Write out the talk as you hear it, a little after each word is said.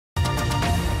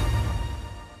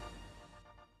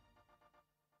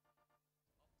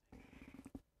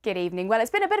Good evening. Well,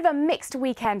 it's been a bit of a mixed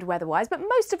weekend weather-wise, but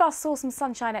most of us saw some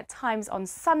sunshine at times on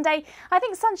Sunday. I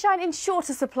think sunshine in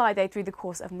shorter supply, though, through the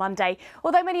course of Monday.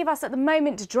 Although many of us at the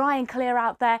moment dry and clear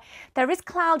out there, there is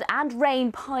cloud and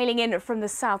rain piling in from the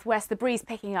southwest, the breeze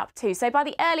picking up too. So by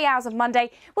the early hours of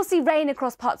Monday, we'll see rain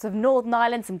across parts of Northern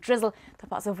Ireland, some drizzle for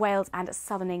parts of Wales and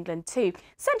southern England too.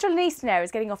 Central and eastern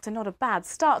areas getting off to not a bad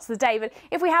start to the day, but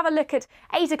if we have a look at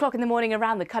 8 o'clock in the morning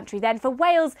around the country, then for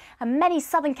Wales and many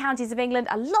southern counties of England,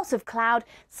 a lot of cloud,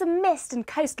 some mist and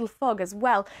coastal fog as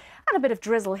well, and a bit of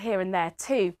drizzle here and there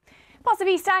too. Parts of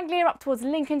East Anglia up towards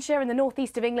Lincolnshire and the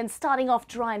northeast of England starting off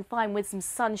dry and fine with some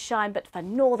sunshine, but for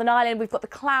Northern Ireland we've got the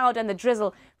cloud and the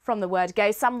drizzle from the word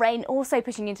go. Some rain also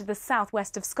pushing into the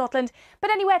southwest of Scotland,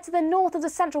 but anywhere to the north of the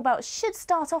central belt should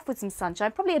start off with some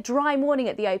sunshine, probably a dry morning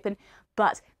at the open,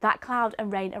 but that cloud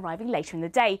and rain arriving later in the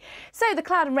day. So the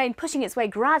cloud and rain pushing its way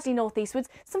gradually northeastwards,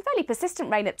 some fairly persistent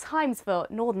rain at times for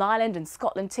Northern Ireland and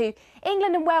Scotland too.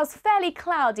 England and Wales fairly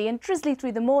cloudy and drizzly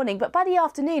through the morning, but by the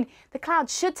afternoon the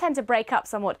clouds should tend to break up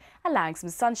somewhat, allowing some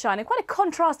sunshine and quite a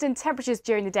contrast in temperatures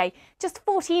during the day. Just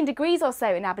 14 degrees or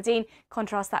so in Aberdeen.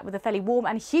 Contrast that with a fairly warm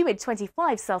and humid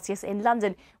 25 Celsius in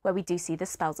London, where we do see the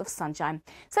spells of sunshine.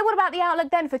 So what about the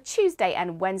outlook then for Tuesday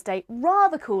and Wednesday?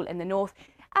 Rather cool in the north.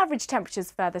 Average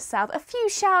temperatures further south, a few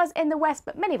showers in the west,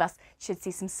 but many of us should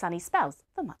see some sunny spells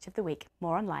for much of the week.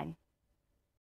 More online.